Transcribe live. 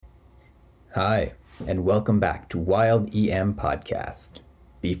Hi, and welcome back to Wild EM Podcast.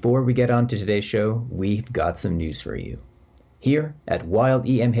 Before we get on to today's show, we've got some news for you. Here at Wild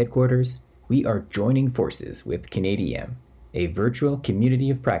EM headquarters, we are joining forces with Canadium, a virtual community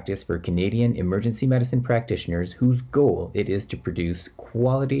of practice for Canadian emergency medicine practitioners whose goal it is to produce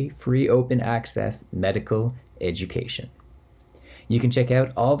quality, free open access medical education. You can check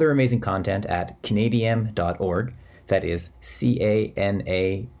out all their amazing content at canadiem.org. That is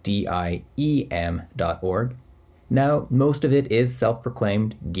CANADIEM.org. Now, most of it is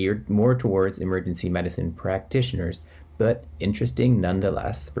self-proclaimed, geared more towards emergency medicine practitioners, but interesting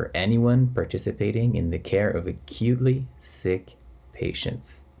nonetheless for anyone participating in the care of acutely sick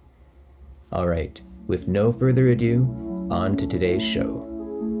patients. All right, with no further ado, on to today's show.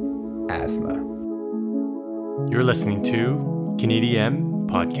 Asthma. You're listening to Canadium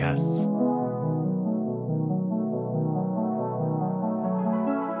Podcasts.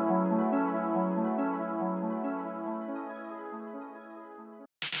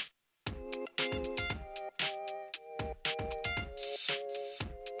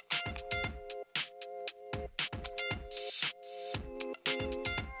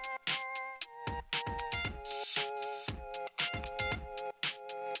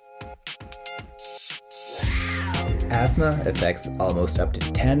 Asthma affects almost up to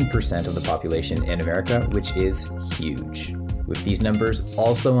 10% of the population in America, which is huge. With these numbers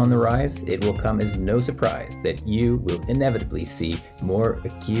also on the rise, it will come as no surprise that you will inevitably see more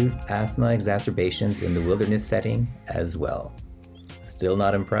acute asthma exacerbations in the wilderness setting as well. Still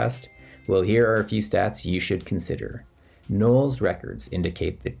not impressed? Well, here are a few stats you should consider. Knowles records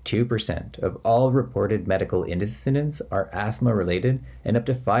indicate that 2% of all reported medical incidents are asthma-related, and up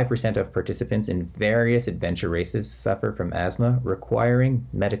to 5% of participants in various adventure races suffer from asthma, requiring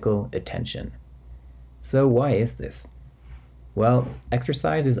medical attention. So why is this? Well,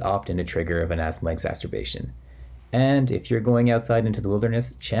 exercise is often a trigger of an asthma exacerbation. And if you're going outside into the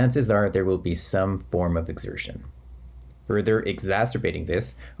wilderness, chances are there will be some form of exertion. Further exacerbating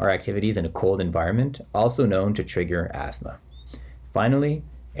this are activities in a cold environment, also known to trigger asthma. Finally,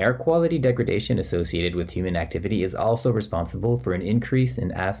 air quality degradation associated with human activity is also responsible for an increase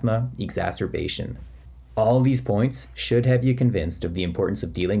in asthma exacerbation. All these points should have you convinced of the importance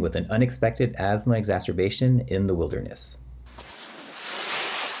of dealing with an unexpected asthma exacerbation in the wilderness.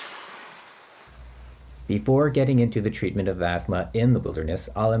 Before getting into the treatment of asthma in the wilderness,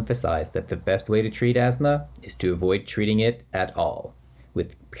 I'll emphasize that the best way to treat asthma is to avoid treating it at all,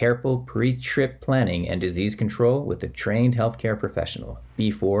 with careful pre-trip planning and disease control with a trained healthcare professional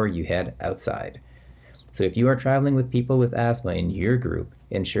before you head outside. So if you are traveling with people with asthma in your group,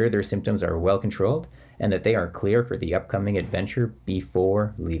 ensure their symptoms are well controlled and that they are clear for the upcoming adventure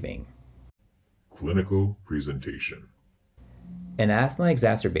before leaving. Clinical presentation. An asthma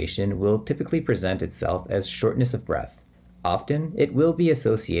exacerbation will typically present itself as shortness of breath. Often, it will be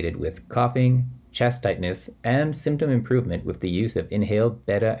associated with coughing, chest tightness, and symptom improvement with the use of inhaled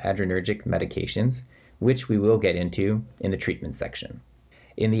beta-adrenergic medications, which we will get into in the treatment section.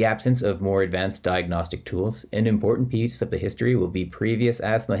 In the absence of more advanced diagnostic tools, an important piece of the history will be previous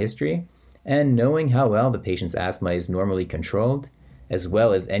asthma history, and knowing how well the patient's asthma is normally controlled, as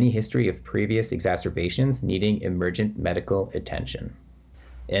well as any history of previous exacerbations needing emergent medical attention.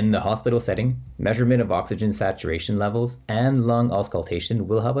 In the hospital setting, measurement of oxygen saturation levels and lung auscultation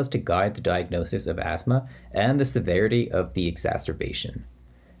will help us to guide the diagnosis of asthma and the severity of the exacerbation.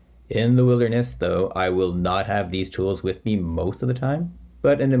 In the wilderness, though, I will not have these tools with me most of the time,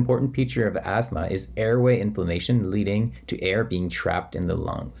 but an important feature of asthma is airway inflammation leading to air being trapped in the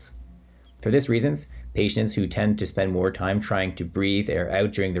lungs. For this reasons, patients who tend to spend more time trying to breathe air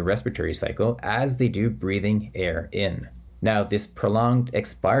out during the respiratory cycle as they do breathing air in. Now, this prolonged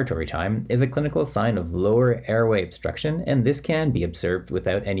expiratory time is a clinical sign of lower airway obstruction, and this can be observed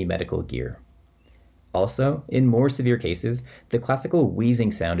without any medical gear. Also, in more severe cases, the classical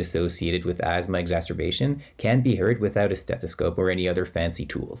wheezing sound associated with asthma exacerbation can be heard without a stethoscope or any other fancy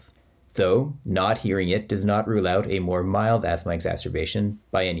tools. Though, not hearing it does not rule out a more mild asthma exacerbation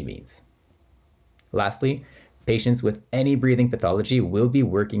by any means. Lastly, patients with any breathing pathology will be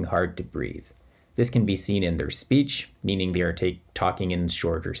working hard to breathe. This can be seen in their speech, meaning they are talking in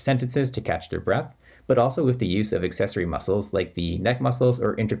shorter sentences to catch their breath, but also with the use of accessory muscles like the neck muscles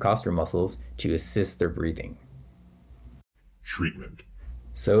or intercostal muscles to assist their breathing. Treatment.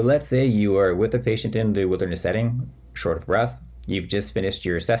 So let's say you are with a patient in the wilderness setting, short of breath, you've just finished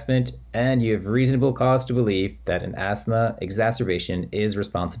your assessment, and you have reasonable cause to believe that an asthma exacerbation is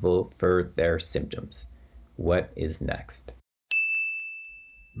responsible for their symptoms. What is next?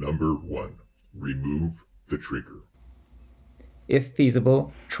 Number 1. Remove the trigger. If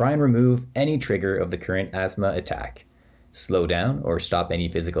feasible, try and remove any trigger of the current asthma attack. Slow down or stop any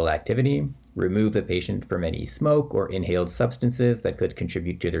physical activity. Remove the patient from any smoke or inhaled substances that could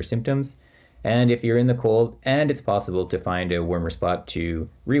contribute to their symptoms. And if you're in the cold and it's possible to find a warmer spot to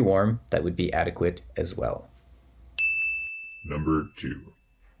rewarm, that would be adequate as well. Number 2.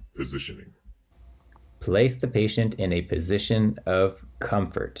 Positioning. Place the patient in a position of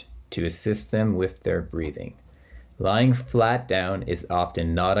comfort to assist them with their breathing. Lying flat down is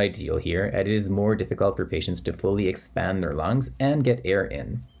often not ideal here, and it is more difficult for patients to fully expand their lungs and get air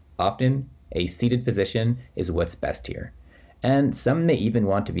in. Often, a seated position is what's best here. And some may even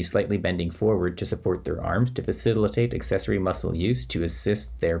want to be slightly bending forward to support their arms to facilitate accessory muscle use to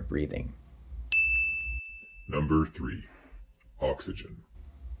assist their breathing. Number 3. Oxygen.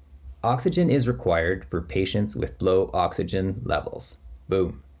 Oxygen is required for patients with low oxygen levels.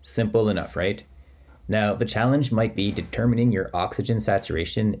 Boom. Simple enough, right? Now, the challenge might be determining your oxygen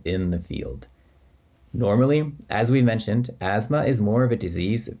saturation in the field. Normally, as we mentioned, asthma is more of a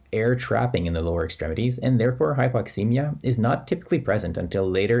disease of air trapping in the lower extremities, and therefore hypoxemia is not typically present until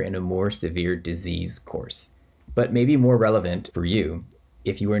later in a more severe disease course. But maybe more relevant for you,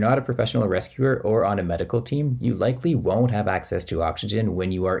 if you are not a professional rescuer or on a medical team, you likely won't have access to oxygen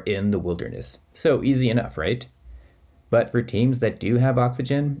when you are in the wilderness. So easy enough, right? But for teams that do have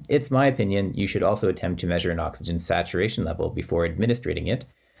oxygen, it's my opinion you should also attempt to measure an oxygen saturation level before administering it,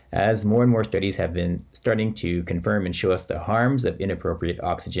 as more and more studies have been starting to confirm and show us the harms of inappropriate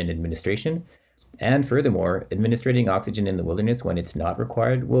oxygen administration. And furthermore, administering oxygen in the wilderness when it's not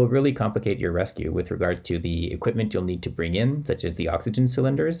required will really complicate your rescue with regard to the equipment you'll need to bring in, such as the oxygen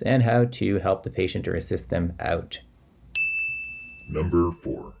cylinders, and how to help the patient or assist them out. Number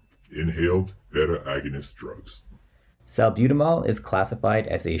 4. Inhaled beta-agonist drugs. Salbutamol is classified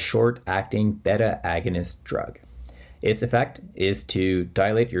as a short-acting beta-agonist drug. Its effect is to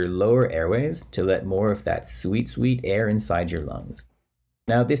dilate your lower airways to let more of that sweet, sweet air inside your lungs.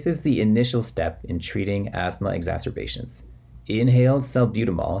 Now, this is the initial step in treating asthma exacerbations. Inhaled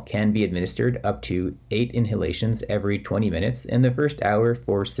salbutamol can be administered up to 8 inhalations every 20 minutes in the first hour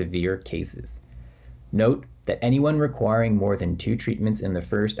for severe cases. Note that anyone requiring more than 2 treatments in the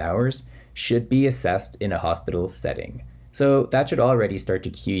first hours should be assessed in a hospital setting. So that should already start to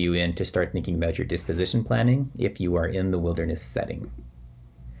cue you in to start thinking about your disposition planning if you are in the wilderness setting.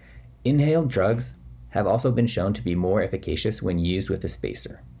 Inhaled drugs have also been shown to be more efficacious when used with a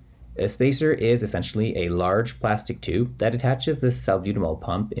spacer. A spacer is essentially a large plastic tube that attaches the salbutamol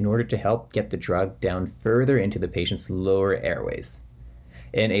pump in order to help get the drug down further into the patient's lower airways.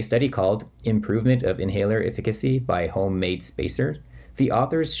 In a study called Improvement of Inhaler Efficacy by Homemade Spacer, the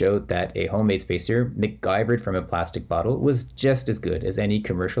authors showed that a homemade spacer, MacGyvered from a plastic bottle, was just as good as any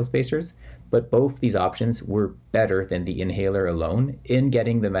commercial spacers, but both these options were better than the inhaler alone in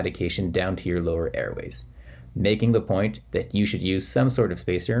getting the medication down to your lower airways, making the point that you should use some sort of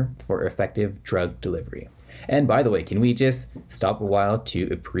spacer for effective drug delivery. And by the way, can we just stop a while to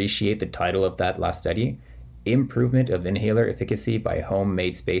appreciate the title of that last study? Improvement of Inhaler Efficacy by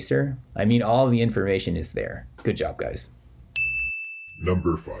Homemade Spacer. I mean, all the information is there. Good job, guys.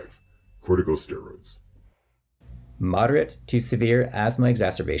 Number 5. Corticosteroids. Moderate to severe asthma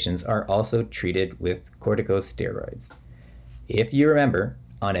exacerbations are also treated with corticosteroids. If you remember,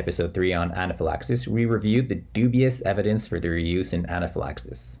 on episode 3 on anaphylaxis, we reviewed the dubious evidence for their use in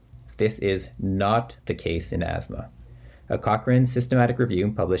anaphylaxis. This is not the case in asthma. A Cochrane systematic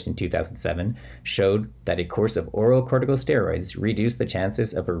review published in 2007 showed that a course of oral corticosteroids reduced the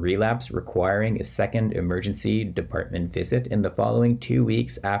chances of a relapse requiring a second emergency department visit in the following 2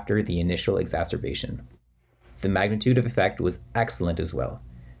 weeks after the initial exacerbation. The magnitude of effect was excellent as well.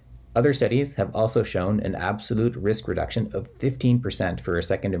 Other studies have also shown an absolute risk reduction of 15% for a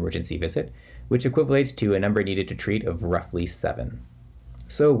second emergency visit, which equates to a number needed to treat of roughly 7.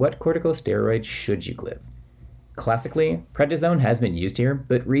 So what corticosteroid should you give? Classically, prednisone has been used here,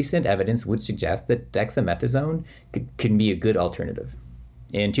 but recent evidence would suggest that dexamethasone can be a good alternative.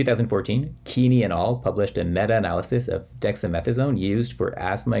 In 2014, Keeney et al. Published a meta-analysis of dexamethasone used for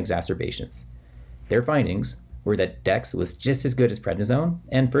asthma exacerbations. Their findings were that dex was just as good as prednisone,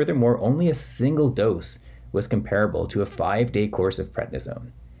 and furthermore, only a single dose was comparable to a 5-day course of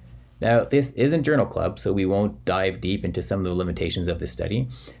prednisone. Now, this isn't Journal Club, so we won't dive deep into some of the limitations of this study,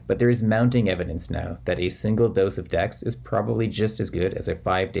 but there is mounting evidence now that a single dose of dex is probably just as good as a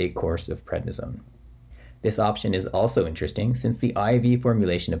 5-day course of prednisone. This option is also interesting since the IV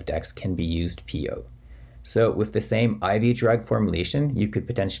formulation of dex can be used PO. So with the same IV drug formulation, you could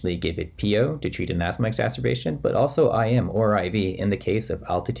potentially give it PO to treat an asthma exacerbation, but also IM or IV in the case of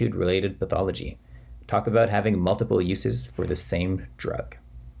altitude-related pathology. talk about having multiple uses for the same drug.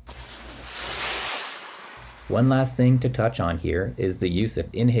 One last thing to touch on here is the use of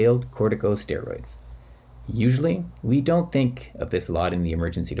inhaled corticosteroids. Usually, we don't think of this a lot in the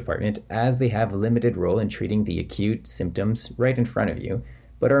emergency department as they have a limited role in treating the acute symptoms right in front of you,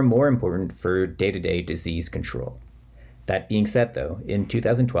 but are more important for day-to-day disease control. That being said though, in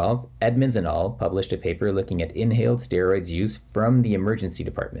 2012, Edmonds et al. Published a paper looking at inhaled steroids use from the emergency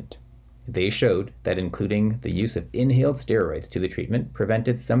department. They showed that including the use of inhaled steroids to the treatment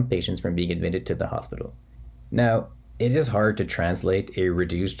prevented some patients from being admitted to the hospital. Now, it is hard to translate a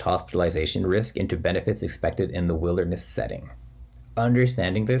reduced hospitalization risk into benefits expected in the wilderness setting.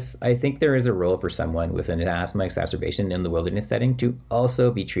 Understanding this, I think there is a role for someone with an asthma exacerbation in the wilderness setting to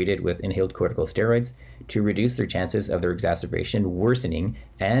also be treated with inhaled corticosteroids to reduce their chances of their exacerbation worsening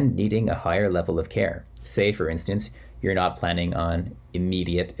and needing a higher level of care. Say, for instance, you're not planning on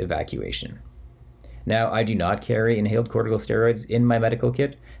immediate evacuation. Now, I do not carry inhaled corticosteroids in my medical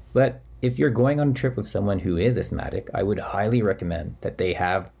kit, but if you're going on a trip with someone who is asthmatic, I would highly recommend that they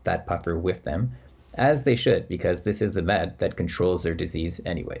have that puffer with them, as they should, because this is the med that controls their disease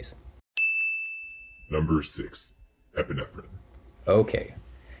anyways. Number 6. Epinephrine. Okay,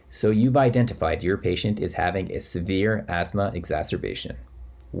 so you've identified your patient is having a severe asthma exacerbation.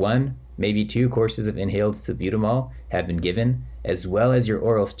 1, maybe 2 courses of inhaled salbutamol have been given, as well as your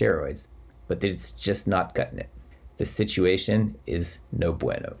oral steroids, but it's just not cutting it. The situation is no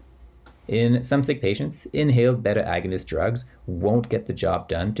bueno. In some sick patients, inhaled beta-agonist drugs won't get the job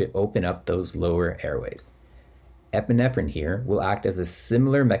done to open up those lower airways. Epinephrine here will act as a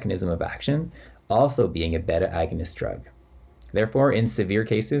similar mechanism of action, also being a beta-agonist drug. Therefore, in severe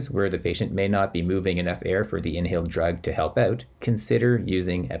cases where the patient may not be moving enough air for the inhaled drug to help out, consider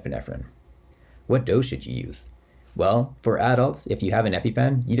using epinephrine. What dose should you use? Well, for adults, if you have an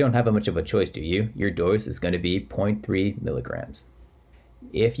EpiPen, you don't have much of a choice, do you? Your dose is going to be 0.3 milligrams.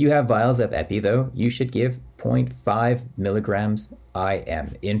 If you have vials of Epi, though, you should give 0.5 milligrams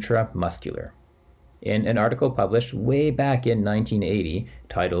IM, intramuscular. In an article published way back in 1980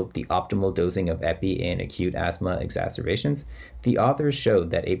 titled The Optimal Dosing of Epi in Acute Asthma Exacerbations, the authors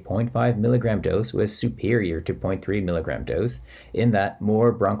showed that a 0.5 milligram dose was superior to 0.3 milligram dose in that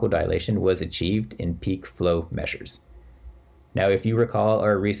more bronchodilation was achieved in peak flow measures. Now, if you recall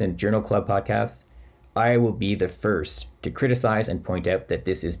our recent Journal Club podcasts, I will be the first to criticize and point out that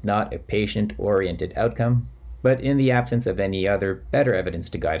this is not a patient-oriented outcome, but in the absence of any other better evidence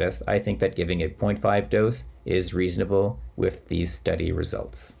to guide us, I think that giving a 0.5 dose is reasonable with these study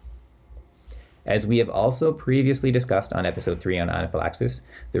results. As we have also previously discussed on episode 3 on anaphylaxis,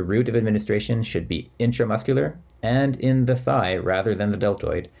 the route of administration should be intramuscular and in the thigh rather than the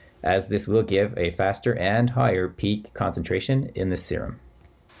deltoid, as this will give a faster and higher peak concentration in the serum.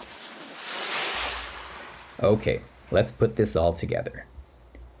 Okay, let's put this all together.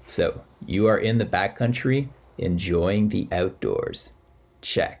 So, you are in the backcountry, enjoying the outdoors.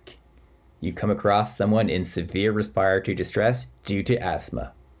 Check. You come across someone in severe respiratory distress due to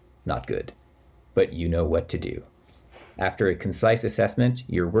asthma. Not good. But you know what to do. After a concise assessment,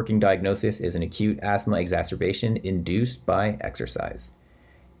 your working diagnosis is an acute asthma exacerbation induced by exercise.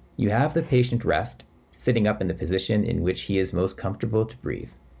 You have the patient rest, sitting up in the position in which he is most comfortable to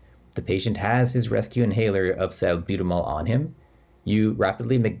breathe. The patient has his rescue inhaler of salbutamol on him. You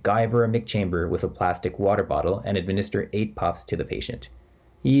rapidly MacGyver a McChamber with a plastic water bottle and administer 8 puffs to the patient.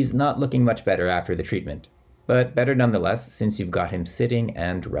 He's not looking much better after the treatment, but better nonetheless since you've got him sitting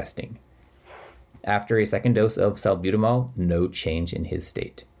and resting. After a second dose of salbutamol, no change in his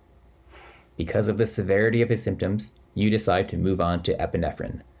state. Because of the severity of his symptoms, you decide to move on to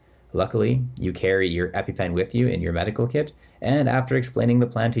epinephrine. Luckily, you carry your EpiPen with you in your medical kit, and after explaining the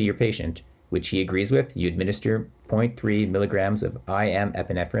plan to your patient, which he agrees with, you administer 0.3 milligrams of IM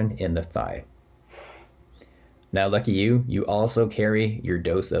epinephrine in the thigh. Now, lucky you, you also carry your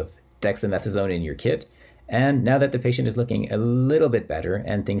dose of dexamethasone in your kit, and now that the patient is looking a little bit better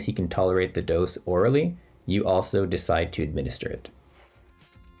and thinks he can tolerate the dose orally, you also decide to administer it.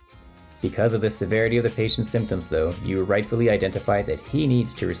 Because of the severity of the patient's symptoms, though, you rightfully identify that he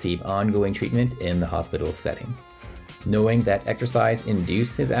needs to receive ongoing treatment in the hospital setting. Knowing that exercise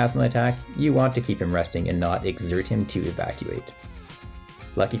induced his asthma attack, you want to keep him resting and not exert him to evacuate.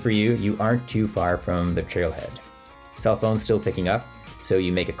 Lucky for you, you aren't too far from the trailhead. Cell phone's still picking up, so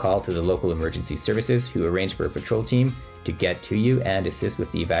you make a call to the local emergency services who arrange for a patrol team to get to you and assist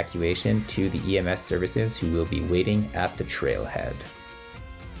with the evacuation to the EMS services who will be waiting at the trailhead.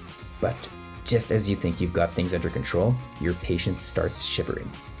 But just as you think you've got things under control, your patient starts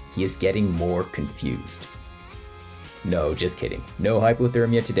shivering. He is getting more confused. No, just kidding. No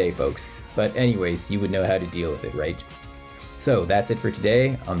hypothermia today, folks. But anyways, you would know how to deal with it, right? So that's it for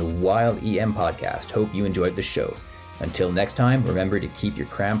today on the Wild EM podcast. Hope you enjoyed the show. Until next time, remember to keep your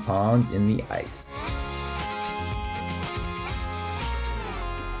crampons in the ice.